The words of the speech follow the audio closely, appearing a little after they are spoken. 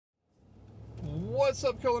What's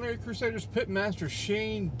up, Culinary Crusaders? Pitmaster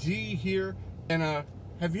Shane D here. And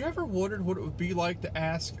have you ever wondered what it would be like to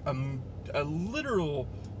ask a literal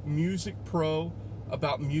music pro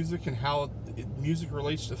about music and how music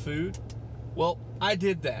relates to food? Well, I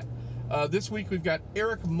did that. This week we've got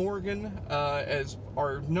Eric Morgan as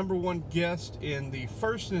our #1 guest in the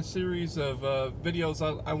first in a series of videos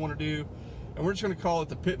I want to do. And we're just going to call it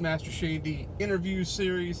the Pitmaster Shane D interview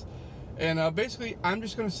series. And basically, I'm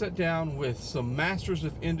just going to sit down with some masters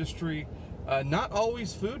of industry, not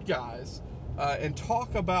always food guys, and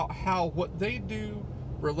talk about how what they do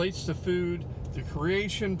relates to food, the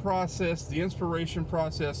creation process, the inspiration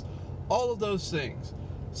process, all of those things.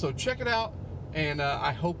 So check it out, and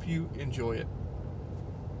I hope you enjoy it.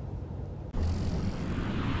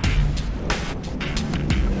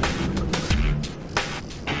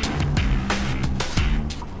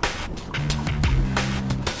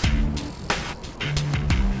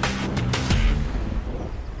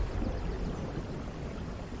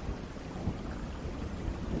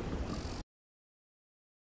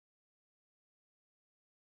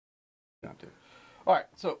 All right,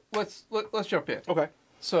 so let's jump in. Okay.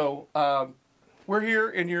 So we're here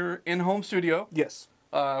in your in-home studio. Yes.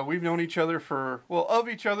 We've known each other of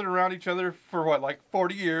each other, around each other for what, like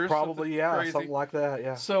 40 years? Probably, yeah, crazy. something like that,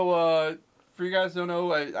 yeah. So for you guys who don't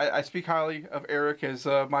know, I speak highly of Eric as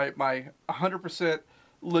my 100%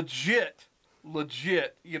 legit,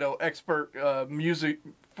 expert music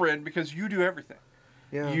friend, because you do everything.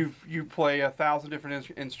 Yeah. You play 1,000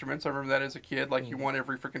 different instruments. I remember that as a kid. Like, you won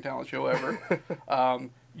every freaking talent show ever.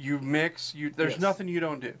 You mix. There's nothing you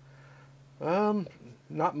don't do.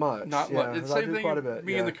 Not much. Not much. It's the same thing.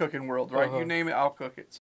 Me in the cooking world, right? You name it, I'll cook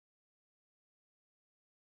it.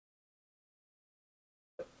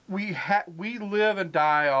 We live and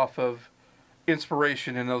die off of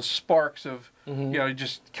inspiration and those sparks of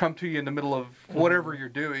just come to you in the middle of whatever you're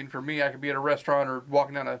doing. For me, I could be at a restaurant or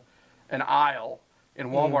walking down an aisle in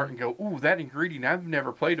Walmart and go, ooh, that ingredient, I've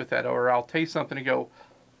never played with that. Or I'll taste something and go,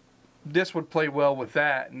 this would play well with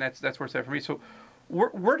that. And that's where it's at for me. So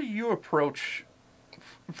where do you approach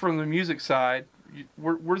from the music side?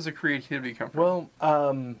 Where does the creativity come from?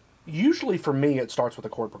 Well, usually for me, it starts with a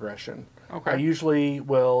chord progression. Okay. I usually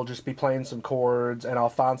will just be playing some chords, and I'll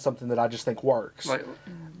find something that I just think works.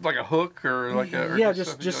 Like a hook or like a... Yeah,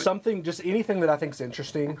 just something, just anything that I think is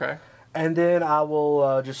interesting. Okay. And then I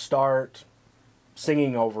will just start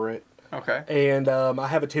singing over it. Okay. And I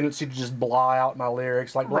have a tendency to just blah out my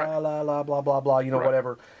lyrics, like blah, blah, blah, blah, blah, blah,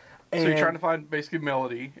 whatever. And so you're trying to find basically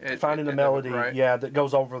melody. Finding a melody, right? Yeah, that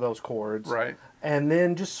goes over those chords. Right. And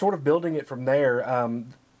then just sort of building it from there.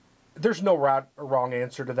 There's no right or wrong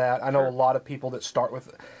answer to that. I know a lot of people that start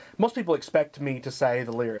with... Most people expect me to say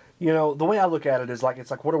the lyric. You know, the way I look at it is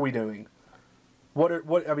it's like, what are we doing?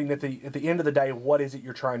 I mean, at the end of the day, what is it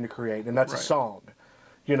you're trying to create? And that's a song.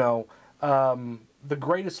 You know, the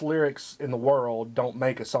greatest lyrics in the world don't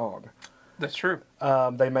make a song. That's true.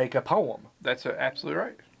 They make a poem. That's absolutely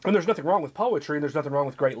right. And there's nothing wrong with poetry, and there's nothing wrong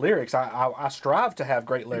with great lyrics. I strive to have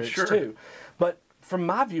great lyrics too. But from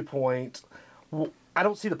my viewpoint, I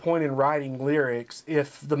don't see the point in writing lyrics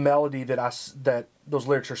if the melody that those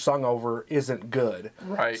lyrics are sung over isn't good.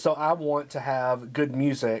 Right. So I want to have good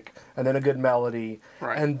music and then a good melody,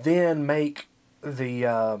 and then make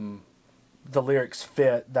the lyrics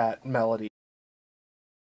fit that melody.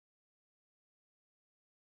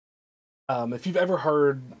 If you've ever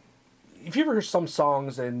heard some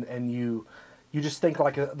songs and you just think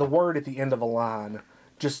like the word at the end of a line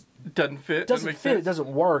just doesn't fit. It doesn't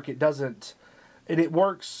work. It doesn't. It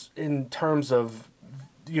works in terms of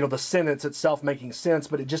the sentence itself making sense,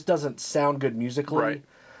 but it just doesn't sound good musically.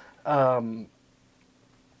 Right.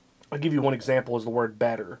 I'll give you one example is the word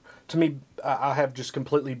better. To me, I have just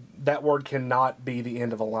completely... That word cannot be the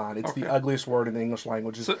end of a line. It's the ugliest word in the English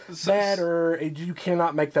language. Better. You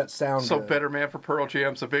cannot make that sound so good. Better Man for Pearl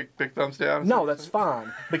Jam, so big thumbs down? No, that's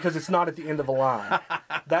fine, because it's not at the end of a line.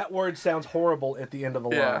 That word sounds horrible at the end of a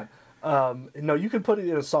line. No, you can put it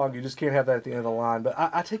in a song. You just can't have that at the end of the line. But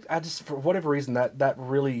I just for whatever reason that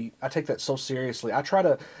really I take that so seriously. I try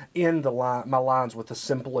to end my lines with the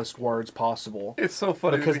simplest words possible. It's so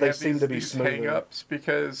funny because they seem to be smoother. Hang-ups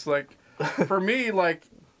because for me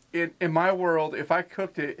in my world, if I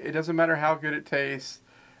cooked it, it doesn't matter how good it tastes.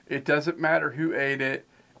 It doesn't matter who ate it.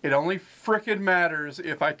 It only frickin' matters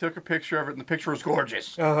if I took a picture of it and the picture was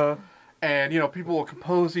gorgeous. And people will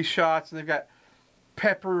compose these shots and they've got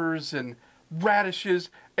peppers and radishes,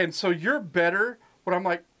 and so you're better when I'm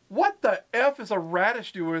like, what the F is a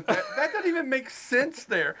radish doing with that? That doesn't even make sense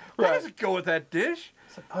there. That doesn't go with that dish.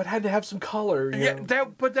 Oh, it had to have some color. You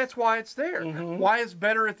know? But that's why it's there. Why is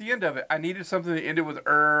better at the end of it? I needed something that ended with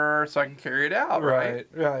so I can carry it out, right?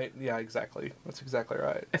 Right. Yeah, exactly. That's exactly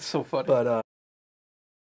right. It's so funny. But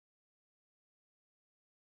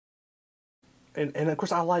and of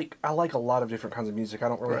course I like a lot of different kinds of music. I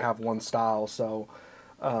don't really have one style, so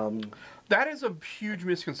that is a huge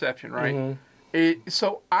misconception, right?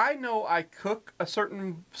 So I know I cook a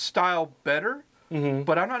certain style better,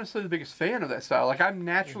 but I'm not necessarily the biggest fan of that style. Like, I'm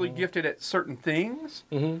naturally gifted at certain things,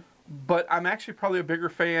 but I'm actually probably a bigger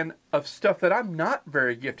fan of stuff that I'm not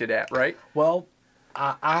very gifted at, right? Well,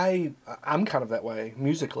 I'm kind of that way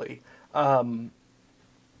musically. I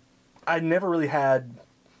never really had.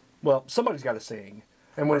 Well, somebody's got to sing,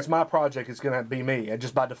 and when it's my project, it's going to be me, and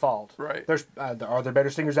just by default. Right. Are there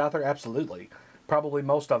better singers out there? Absolutely, probably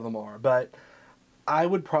most of them are, but I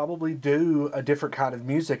would probably do a different kind of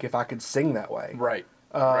music if I could sing that way. Right.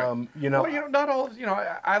 You know. Well, not all.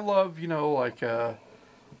 I love like the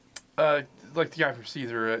guy from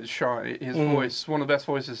Caesar, Sean. His voice, one of the best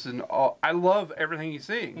voices in all. I love everything he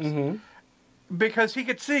sings. Because he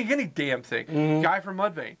could sing any damn thing. Guy from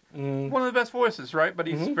Mudvayne. One of the best voices, right? But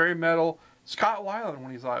he's very metal. Scott Weiland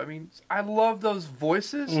when he's live. I mean, I love those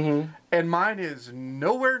voices, and mine is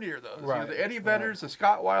nowhere near those. Right. The Eddie Vedders, the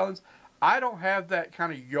Scott Weilands. I don't have that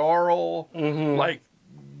kind of yarl,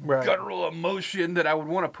 guttural emotion that I would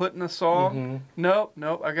want to put in a song. Nope.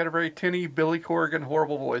 I got a very tinny Billy Corgan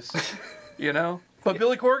horrible voice, But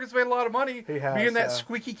Billy Corgan's made a lot of money being that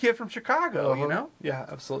squeaky kid from Chicago, Yeah,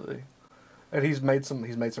 absolutely. And he's made some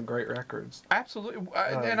great records. Absolutely,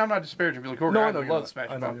 and I'm not disparaging Billy Corgan. I love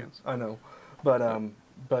Smashing Pumpkins. I know, but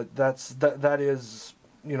that is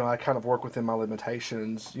I kind of work within my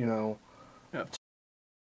limitations. Yeah.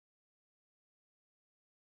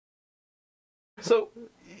 So,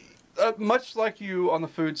 much like you on the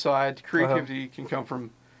food side, creativity can come from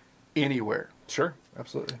anywhere. Sure,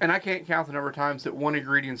 absolutely. And I can't count the number of times that one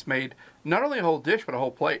ingredient's made not only a whole dish but a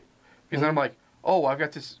whole plate. Because I'm like, oh, I've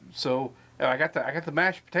got this. So I got the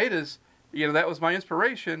mashed potatoes. That was my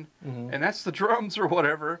inspiration, and that's the drums or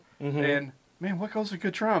whatever. And man, what goes with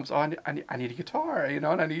good drums? Oh, I need a guitar, and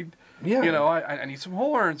I need, I need some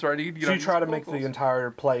horns, or I need, So you try to make the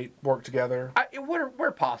entire plate work together?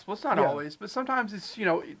 Where possible. It's not always, but sometimes it's,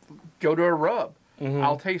 go to a rub.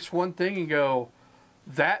 I'll taste one thing and go,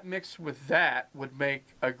 that mixed with that would make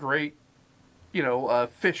a great,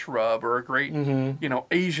 fish rub or a great,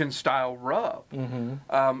 Asian style rub.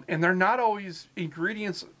 And they're not always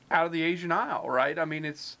ingredients out of the Asian aisle, right? I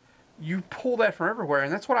mean, you pull that from everywhere,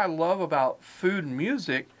 and that's what I love about food and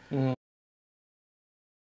music.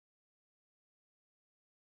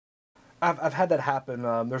 I've had that happen.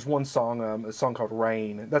 There's one song, a song called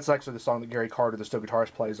Rain. That's actually the song that Gary Carter, the steel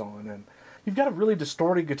guitarist, plays on. And you've got a really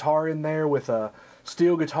distorted guitar in there with a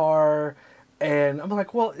steel guitar. And I'm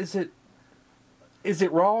like, well, is it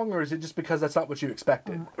wrong, or is it just because that's not what you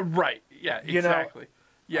expected? Right. Yeah, exactly.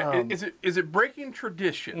 Yeah. Is it breaking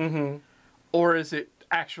tradition, or is it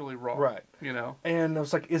actually wrong? Right. And I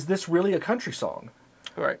was like, is this really a country song?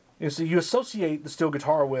 Right. So you associate the steel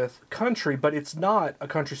guitar with country, but it's not a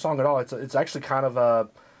country song at all. It's actually kind of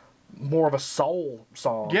more of a soul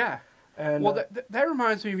song. Yeah. And that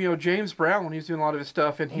reminds me of James Brown when he was doing a lot of his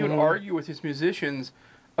stuff, and he would argue with his musicians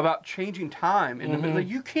about changing time in the middle. Like,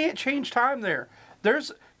 you can't change time there.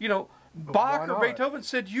 There's Bach or Beethoven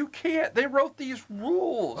said you can't. They wrote these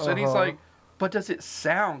rules, and he's like, but does it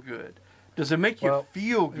sound good? Does it make you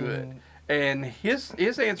feel good? And his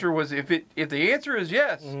answer was, if the answer is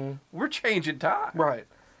yes, we're changing time. Right.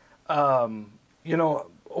 One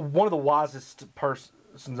of the wisest persons,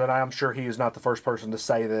 and I'm sure he is not the first person to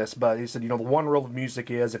say this, but he said, the one rule of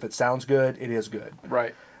music is, if it sounds good, it is good.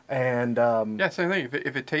 Right. And same thing.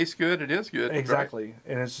 If it tastes good, it is good. Exactly. Right?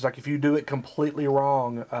 And it's just like, if you do it completely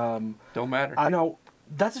wrong, don't matter. I know.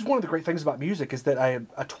 That's just one of the great things about music, is that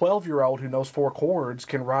a 12-year-old who knows 4 chords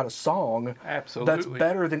can write a song that's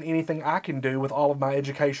better than anything I can do with all of my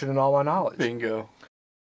education and all my knowledge. Bingo.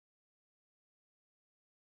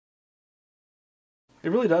 It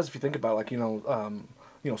really does, if you think about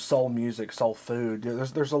soul music, soul food.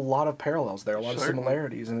 There's a lot of parallels there, a lot of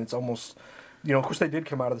similarities, and it's almost, of course they did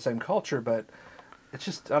come out of the same culture, but it's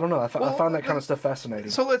just, I don't know. I find that kind of stuff fascinating.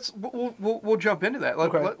 So we'll jump into that.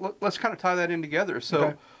 Let's kind of tie that in together.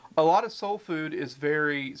 So a lot of soul food is it's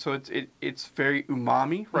very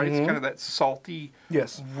umami, right? It's kind of that salty,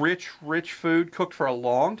 rich food cooked for a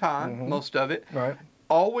long time, most of it. Right.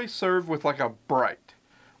 Always served with like a bright.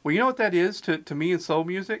 Well, you know what that is to me in soul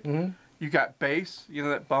music? You got bass,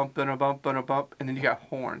 that bump and a bump and a bump, and then you got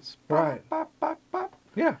horns. Right. Bop, bop, bop.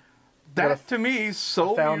 Yeah. That to me is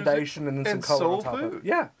soul foundation music and then some color on top of it.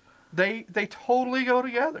 Yeah. They totally go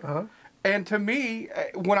together. Uh-huh. And to me,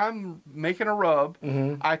 when I'm making a rub,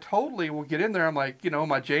 Mm-hmm. I totally will get in there. I'm like,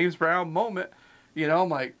 my James Brown moment. I'm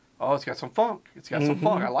like, oh, it's got some funk. It's got some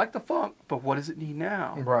funk. I like the funk, but what does it need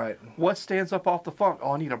now? Right. What stands up off the funk?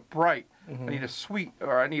 Oh, I need a bright. Mm-hmm. I need a sweet,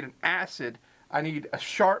 or I need an acid. I need a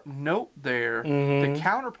sharp note there. Mm-hmm. The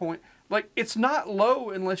counterpoint. Like, it's not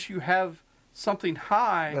low unless you have something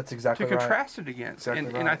high That's exactly to right. contrast it against.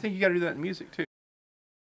 Exactly And I think you got to do that in music, too.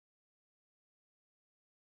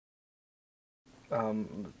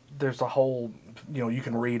 There's a whole, you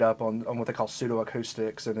can read up on what they call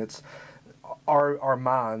pseudoacoustics, and it's our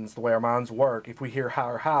minds, the way our minds work. If we hear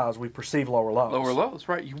higher highs, we perceive lower lows. Lower lows,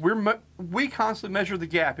 right. We constantly measure the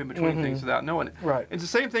gap in between things without knowing it. Right. It's the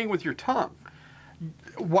same thing with your tongue.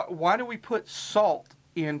 Why do we put salt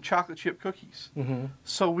in chocolate chip cookies?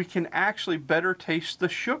 So we can actually better taste the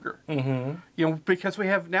sugar. Because we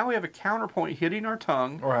have a counterpoint hitting our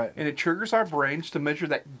tongue, Right. and it triggers our brains to measure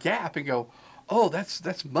that gap and go, oh,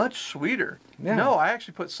 that's much sweeter. Yeah. No, I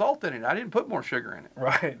actually put salt in it. I didn't put more sugar in it.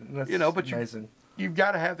 Right. That's But amazing. you've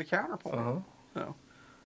got to have the counterpoint.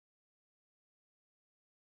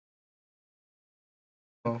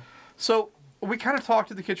 Uh-huh. So we kind of talked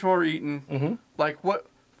to the kitchen while we're eating. Like, what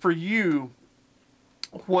for you?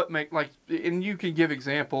 And you can give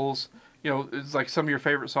examples. It's like some of your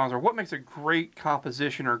favorite songs, or what makes a great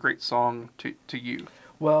composition or a great song to you.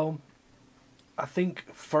 Well, I think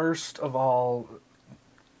first of all,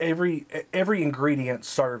 every ingredient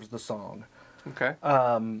serves the song. Okay.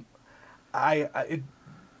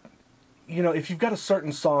 If you've got a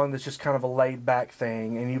certain song that's just kind of a laid back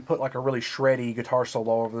thing, and you put like a really shreddy guitar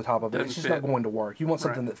solo over the top of it, it's just not going to work. You want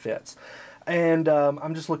something that fits. And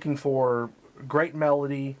I'm just looking for great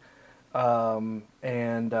melody, great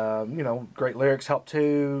lyrics help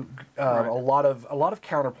too. A lot of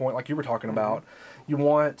counterpoint, like you were talking about. You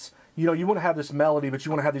want to have this melody, but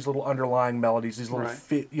you want to have these little underlying melodies, these little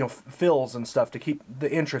fills and stuff to keep the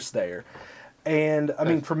interest there. And I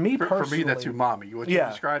mean, for me personally, for me, that's umami. What you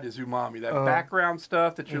described is umami. That background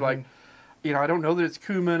stuff that you're like, I don't know that it's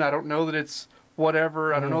cumin. I don't know that it's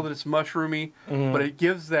whatever. I don't know that it's mushroomy, but it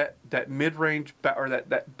gives that mid-range or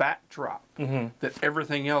that backdrop that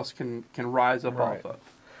everything else can rise up off of.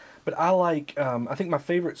 But I think my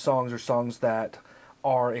favorite songs are songs that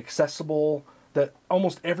are accessible, that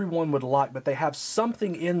almost everyone would like, but they have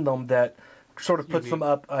something in them that sort of puts them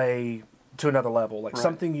up to another level, like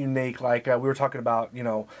something unique. Like we were talking about,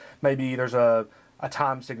 maybe there's a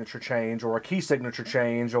time signature change or a key signature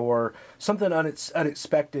change or something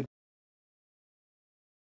unexpected.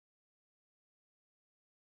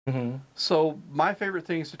 So my favorite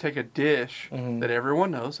thing is to take a dish that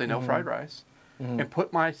everyone knows, they know fried rice, and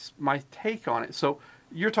put my take on it. So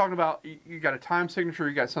you're talking about you got a time signature,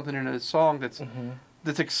 you got something in a song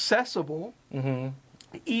that's accessible,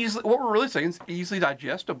 easily. What we're really saying is easily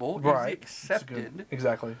digestible, easily accepted.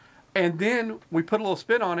 Exactly. And then we put a little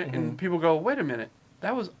spin on it, and people go, "Wait a minute,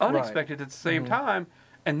 that was unexpected at the same time."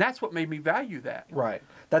 And that's what made me value that. Right.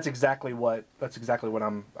 That's exactly what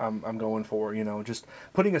I'm going for. Just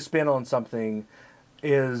putting a spin on something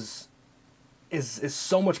is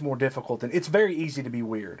so much more difficult than it's very easy to be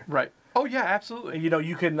weird. Right. Oh yeah, absolutely.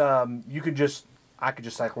 You could just I could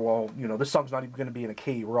just say, well, this song's not even going to be in a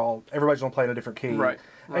key. Everybody's going to play in a different key. Right.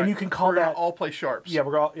 And you can call we're that gonna all play sharps. Yeah,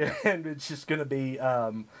 and it's just going to be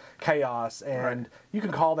chaos, and you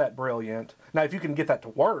can call that brilliant. Now, if you can get that to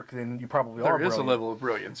work, then you probably are brilliant. There is a level of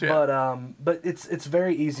brilliance, yeah. But it's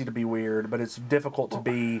very easy to be weird, but it's difficult to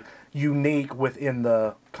be unique within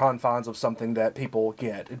the confines of something that people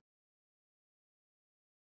get.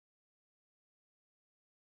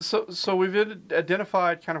 So we've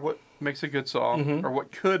identified kind of what makes a good song, or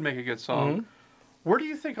what could make a good song. Where do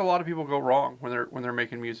you think a lot of people go wrong when they're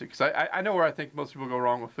making music? Because I know where I think most people go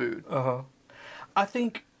wrong with food. I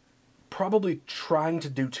think probably trying to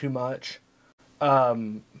do too much.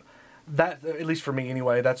 That, at least for me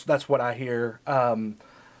anyway, that's what I hear. And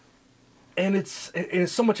it's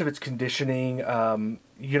so much of it's conditioning.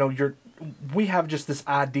 We have just this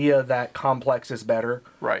idea that complex is better.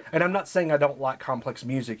 Right. And I'm not saying I don't like complex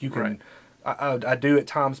music. You can, I do at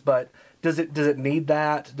times, but does it need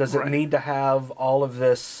that? Does it need to have all of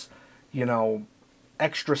this,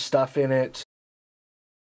 extra stuff in it?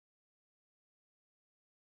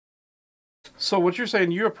 So what you're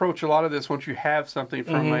saying, you approach a lot of this once you have something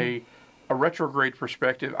from a retrograde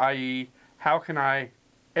perspective, i.e., how can I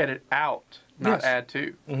edit out, not add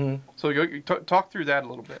to? So you talk through that a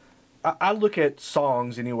little bit. I look at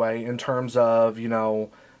songs anyway in terms of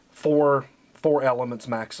four elements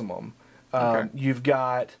maximum. You've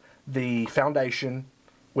got the foundation,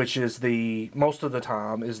 which is most of the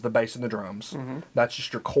time is the bass and the drums. That's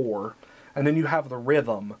just your core. And then you have the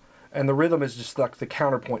rhythm. And the rhythm is just like the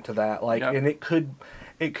counterpoint to that. Like, and it could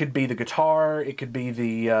be the guitar, it could be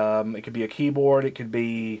it could be a keyboard, it could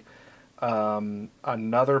be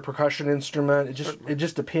another percussion instrument. It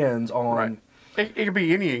just depends on. Right. It could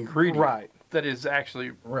be any ingredient. Right. That is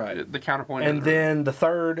actually the counterpoint. And then the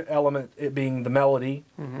third element, it being the melody,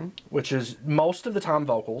 which is most of the time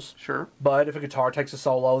vocals. Sure. But if a guitar takes a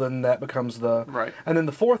solo, then that becomes the. Right. And then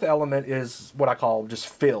the fourth element is what I call just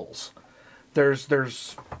fills.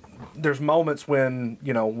 There's moments when,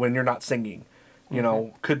 when you're not singing.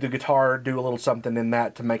 Could the guitar do a little something in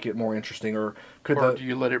that to make it more interesting, or do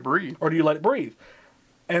you let it breathe? Or do you let it breathe?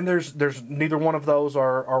 And there's neither one of those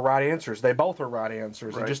are right answers. They both are right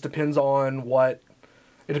answers. Right. It just depends on what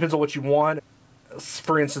you want.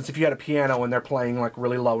 For instance, if you had a piano and they're playing like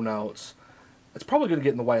really low notes, it's probably going to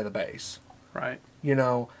get in the way of the bass. Right.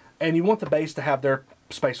 And you want the bass to have their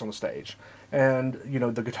space on the stage, and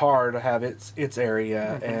the guitar to have its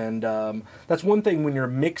area. And that's one thing when you're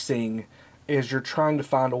mixing, is you're trying to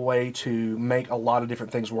find a way to make a lot of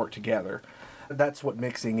different things work together. That's what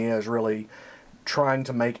mixing is, really. Trying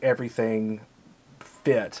to make everything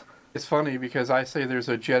fit. It's funny because I say there's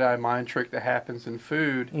a Jedi mind trick that happens in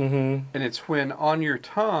food, and it's when on your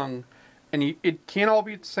tongue, and it can't all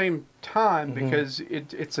be at the same time because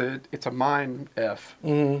it's a mind F.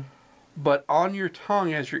 But on your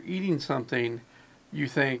tongue as you're eating something, you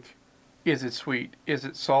think, is it sweet? Is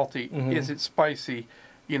it salty? Is it spicy?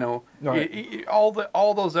 Right.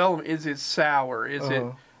 All those elements. Is it sour? Is it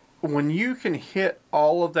when you can hit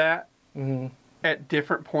all of that at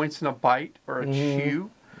different points in a bite or a chew,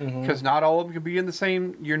 because not all of them can be in the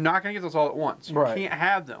same. You're not going to get those all at once. You can't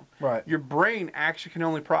have them. Right. Your brain actually can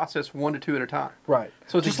only process 1 to 2 at a time. Right.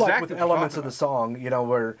 So it's just exactly like with elements of the song,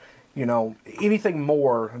 where anything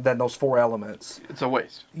more than those 4 elements, it's a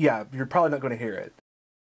waste. Yeah, you're probably not going to hear it.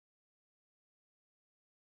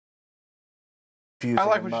 I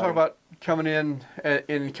like what you're talking about coming in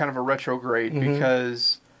kind of a retrograde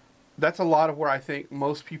because that's a lot of where I think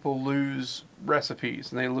most people lose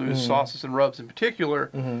recipes, and they lose sauces and rubs in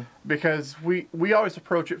particular because we always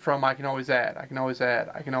approach it from I can always add.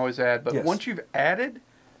 But once you've added,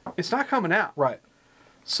 it's not coming out. Right.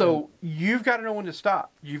 So you've got to know when to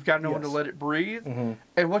stop. You've got to know when to let it breathe.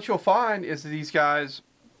 And what you'll find is these guys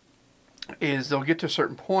they'll get to a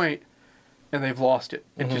certain point and they've lost it.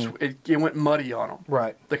 It went muddy on them.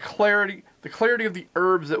 Right. The clarity of the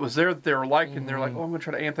herbs that was there that they were liking, they're like, oh, I'm going to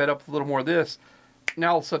try to amp that up a little more of this.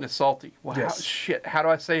 Now all of a sudden it's salty. Well, how do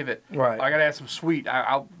I save it? Right. I got to add some sweet.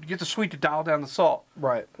 I'll get the sweet to dial down the salt.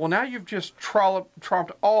 Right. Well, now you've just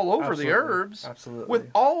tromped all over the herbs with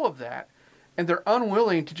all of that, and they're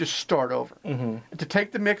unwilling to just start over, to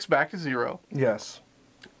take the mix back to zero. Yes.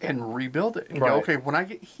 And rebuild it. And go, okay, when I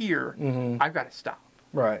get here, I've got to stop.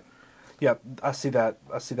 Right. Yeah, I see that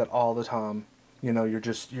all the time. You're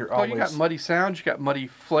always. You got muddy sounds. You got muddy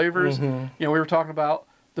flavors. We were talking about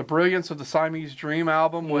the brilliance of the Siamese Dream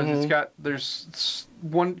album. Was there's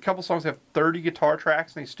couple songs that have 30 guitar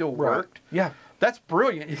tracks and they still worked. Yeah, that's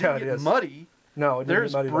brilliant. It didn't get muddy. No,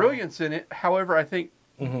 there's brilliance in it. However, I think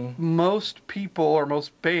most people or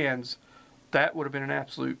most bands, that would have been an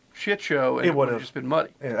absolute shit show, and it would have just been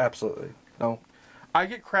muddy. Yeah, absolutely. No. I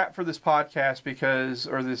get crap for this podcast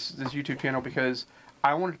or this YouTube channel because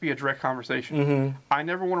I want it to be a direct conversation. I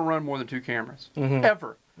never want to run more than 2 cameras.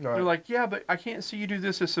 Ever. Right. They're like, yeah, but I can't see you do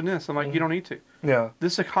this, this, and this. I'm like, you don't need to. Yeah.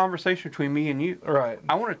 This is a conversation between me and you. Right.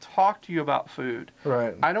 I want to talk to you about food.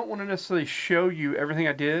 Right. I don't want to necessarily show you everything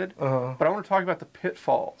I did, but I want to talk about the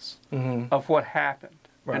pitfalls of what happened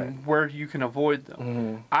and where you can avoid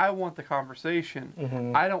them. I want the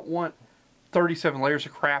conversation. I don't want 37 layers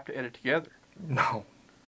of crap to edit together. No.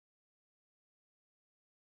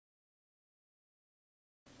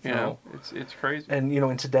 You know, it's crazy. And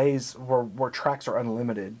in today's where tracks are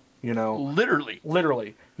unlimited, literally,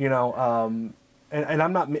 and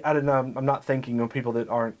I'm not thinking of people that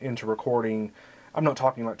aren't into recording. I'm not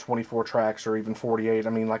talking like 24 tracks or even 48. I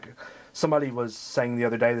mean, like somebody was saying the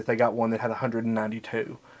other day that they got one that had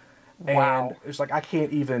 192. Wow. And it's like I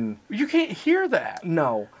can't even. You can't hear that.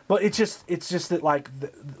 No, but it's just that like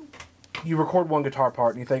you record one guitar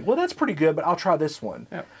part and you think, well, that's pretty good, but I'll try this one.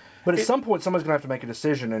 Yeah. But at some point, somebody's going to have to make a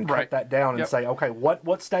decision and cut that down and say, okay,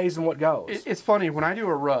 what stays and what goes? It's funny, when I do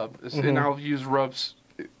a rub, and I'll use rubs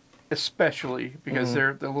especially because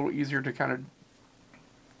they're a little easier to kind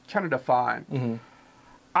of define.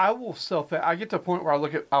 I will I get to a point where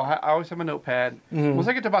I always have a notepad. Once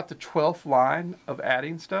I get to about the 12th line of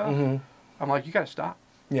adding stuff, I'm like, you got to stop.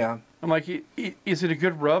 Yeah. I'm like, is it a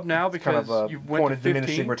good rub now because Kind of you went point to of 15?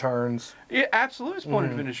 diminishing returns. It absolutely is point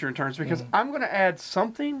of diminishing returns because I'm going to add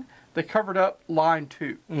something that covered up line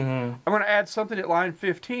 2. I'm going to add something at line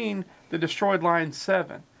 15 that destroyed line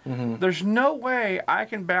 7. There's no way I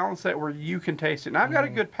can balance that where you can taste it. And I've got a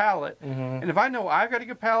good palate, and if I know I've got a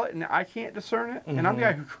good palate and I can't discern it, and I'm the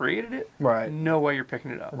guy who created it, Right. no way you're picking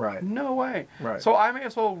it up. Right. No way. Right. So I may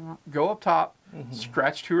as well go up top,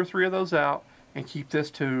 scratch 2 or 3 of those out, and keep this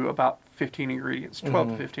to about 15 ingredients,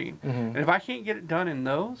 12 to 15. And if I can't get it done in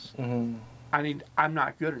those, I'm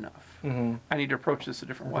not good enough. I need to approach this a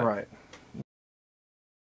different way. Right.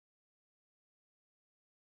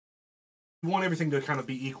 You want everything to kind of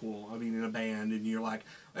be equal. I mean, in a band, and you're like,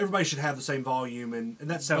 everybody should have the same volume, and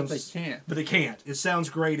that sounds. But they can't. But they can't. It sounds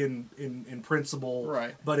great in principle,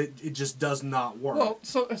 Right. But it just does not work. Well,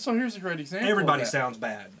 so here's a great example. Everybody of that. sounds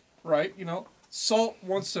bad. Right. Salt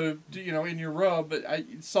wants to, in your rub, but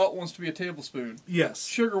salt wants to be a tablespoon. Yes.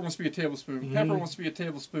 Sugar wants to be a tablespoon. Pepper wants to be a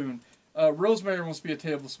tablespoon. Rosemary wants to be a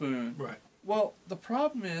tablespoon. Right. Well, the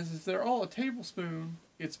problem is they're all a tablespoon.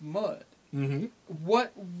 It's mud. Mm-hmm.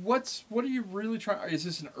 What are you really trying? Is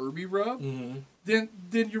this an herby rub? Mm-hmm.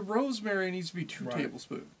 Then your rosemary needs to be 2 Right.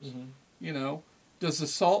 tablespoons. Mm-hmm. Does the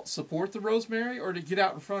salt support the rosemary, or to get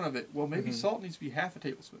out in front of it? Well, maybe salt needs to be half a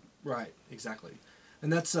tablespoon. Right. Exactly.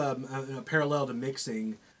 And that's a parallel to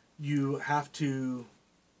mixing. You have to,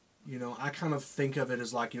 I kind of think of it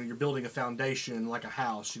as like, you're building a foundation like a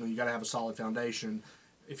house. You got to have a solid foundation.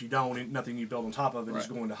 If you don't, nothing you build on top of it is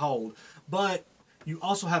Right. going to hold. But you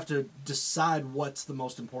also have to decide what's the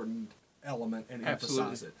most important element and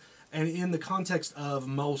emphasize it. And in the context of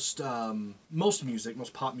most music,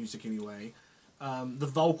 most pop music anyway, the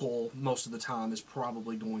vocal most of the time is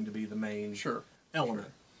probably going to be the main element.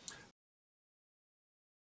 Sure.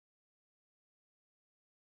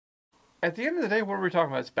 At the end of the day, what are we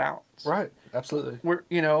talking about? It's balance. Right. Absolutely.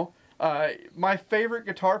 My favorite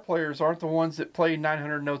guitar players aren't the ones that play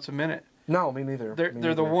 900 notes a minute. No, me neither.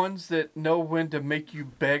 They're the ones that know when to make you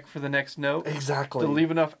beg for the next note. Exactly. To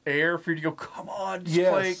leave enough air for you to go, come on,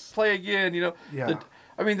 just play again. Yeah.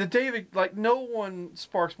 The David, no one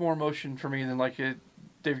sparks more emotion for me than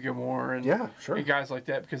David Gilmour and and guys like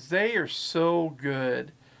that, because they are so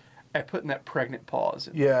good at putting that pregnant pause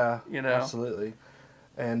in. Yeah. Absolutely.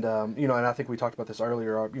 And and I think we talked about this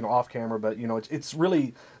earlier, off camera, but it's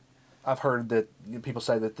really, I've heard that people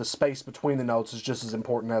say that the space between the notes is just as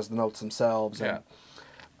important as the notes themselves. Yeah.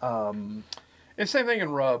 And, it's the same thing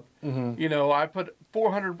in rub. I put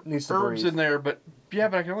 400 herbs in there, but I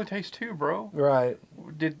can only taste 2, bro. Right.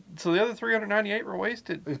 So the other 398 were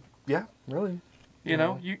wasted. Yeah, really.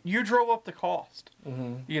 You drove up the cost.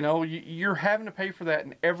 You're having to pay for that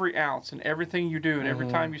in every ounce and everything you do and every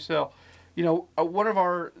time you sell. One of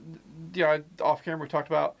our, off camera we talked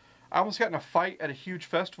about, I almost got in a fight at a huge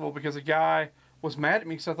festival because a guy was mad at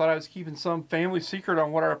me because I thought I was keeping some family secret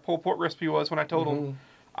on what our pulled pork recipe was, when I told him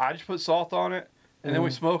I just put salt on it and then we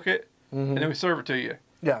smoke it and then we serve it to you.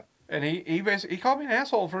 Yeah. And he basically called me an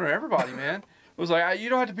asshole in front of everybody, man. It was like, you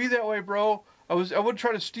don't have to be that way, bro. I wouldn't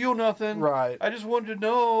try to steal nothing. Right. I just wanted to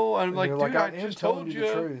know. And I'm like, dude, I just told you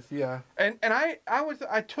the truth. Yeah. And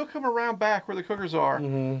I took him around back where the cookers are,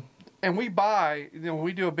 and we buy, when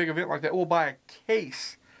we do a big event like that, we'll buy a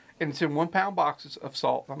case, and it's in 1 pound boxes of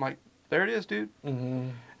salt. I'm like, there it is, dude.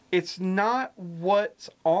 It's not what's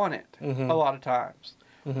on it a lot of times.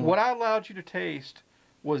 What I allowed you to taste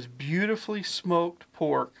was beautifully smoked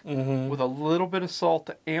pork with a little bit of salt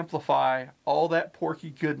to amplify all that porky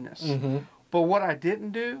goodness. But what I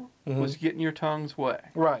didn't do was get in your tongue's way.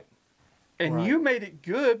 Right. And you made it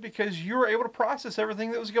good because you were able to process everything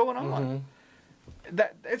that was going on.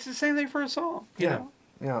 It's the same thing for a song. You know?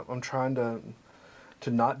 Yeah. I'm trying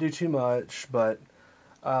to not do too much, but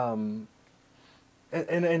and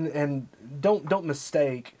don't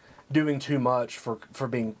mistake doing too much for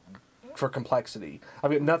complexity. I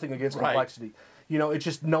mean, nothing against complexity. It's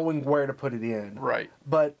just knowing where to put it in. Right.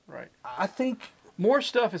 But I think more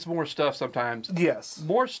stuff is more stuff sometimes. Yes.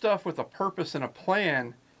 More stuff with a purpose and a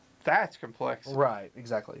plan, that's complex. Right,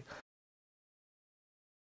 exactly.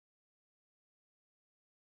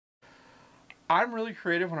 I'm really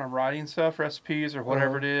creative when I'm writing stuff, recipes or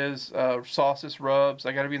whatever it is, sauces, rubs.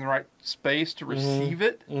 I got to be in the right space to receive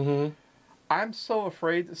it. I'm so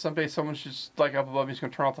afraid that someday someone's just up above me is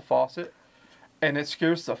going to turn off the faucet, and it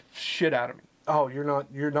scares the shit out of me. Oh,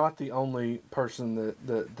 you're not the only person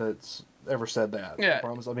that's ever said that. Yeah. I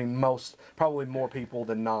promise. I mean, probably more people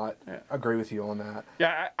than not agree with you on that.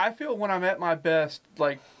 Yeah, I feel when I'm at my best,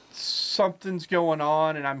 something's going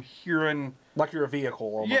on and I'm hearing. Like you're a vehicle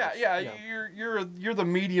almost. Yeah. You're the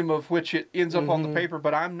medium of which it ends up on the paper,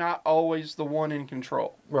 but I'm not always the one in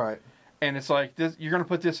control. Right. And it's like, this, you're going to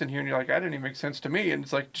put this in here, and you're like, that didn't even make sense to me. And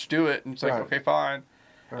it's like, just do it. And it's like, Right. okay, fine.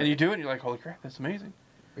 Right. And you do it, and you're like, holy crap, that's amazing.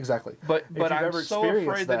 Exactly. But you've I'm ever so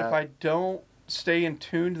afraid that if I don't stay in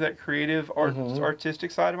tune to that creative,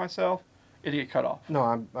 artistic side of myself, it'll get cut off. No,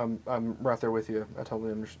 I'm right there with you. I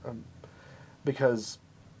totally understand. Because,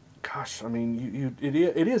 gosh, I mean,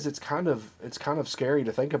 it's kind of scary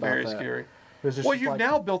to think about. Very that. scary. Well, you've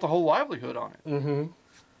now built a whole livelihood on it. Mm-hmm.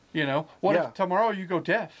 You know, what if tomorrow you go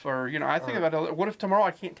deaf? Or, you know, I think about it, what if tomorrow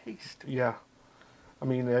I can't taste? Yeah. I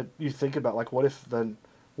mean, you think about, like, what if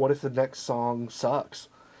the next song sucks?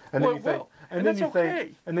 And then you think,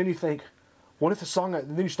 and then you think, what if the song,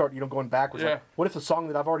 and then you start, going backwards. Yeah. Like, what if the song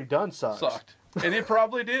that I've already done Sucked. And it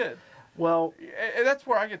probably did. Well, and that's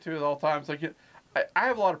where I get to it all the time. It's like, I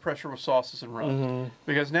have a lot of pressure with Sauces and Rust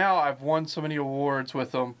because now I've won so many awards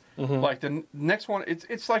with them. Like the next one,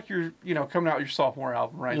 it's like you're coming out with your sophomore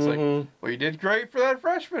album, right? It's like, well, you did great for that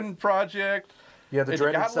freshman project. Yeah, the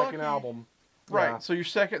dreaded second lucky. album. Right. Yeah. So your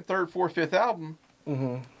second, third, fourth, fifth album.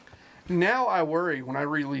 Now I worry when I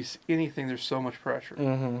release anything. There's so much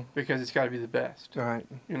pressure because it's got to be the best. Right.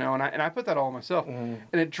 And I put that all on myself, and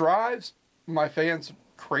it drives my fans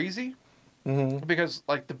crazy because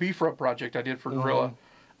like the Beef Rub project I did for Gorilla.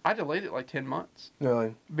 I delayed it like 10 months.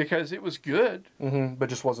 Really? Because it was good. But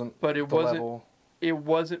just wasn't. But it the wasn't. Level. It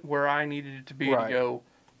wasn't where I needed it to be to go.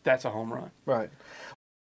 That's a home run. Right.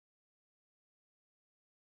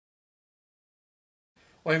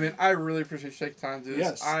 Well, I mean, I really appreciate you taking time to do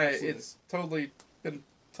this. Yes, it's totally been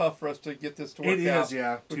tough for us to get this to work out. It is,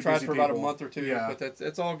 yeah. We tried for about a people. month or two, Yeah. but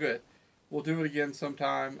it's all good. We'll do it again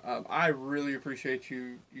sometime. I really appreciate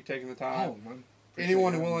you taking the time. Oh, man.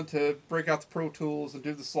 Anyone willing to break out the Pro Tools and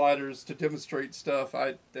do the sliders to demonstrate stuff,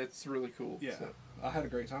 that's really cool. Yeah. So. I had a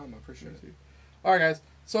great time. I appreciate it. All right, guys.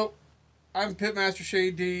 So I'm Pitmaster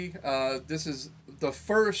Shane D. This is the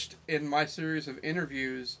first in my series of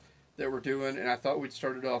interviews that we're doing, and I thought we'd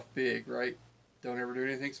start it off big, right? Don't ever do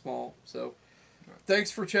anything small. So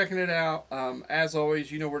thanks for checking it out. As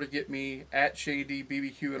always, you know where to get me, at Shane D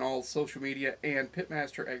BBQ and all social media, and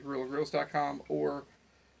Pitmaster at GorillaGrills.com or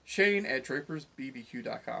Shane at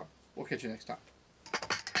DrapersBBQ.com. We'll catch you next time.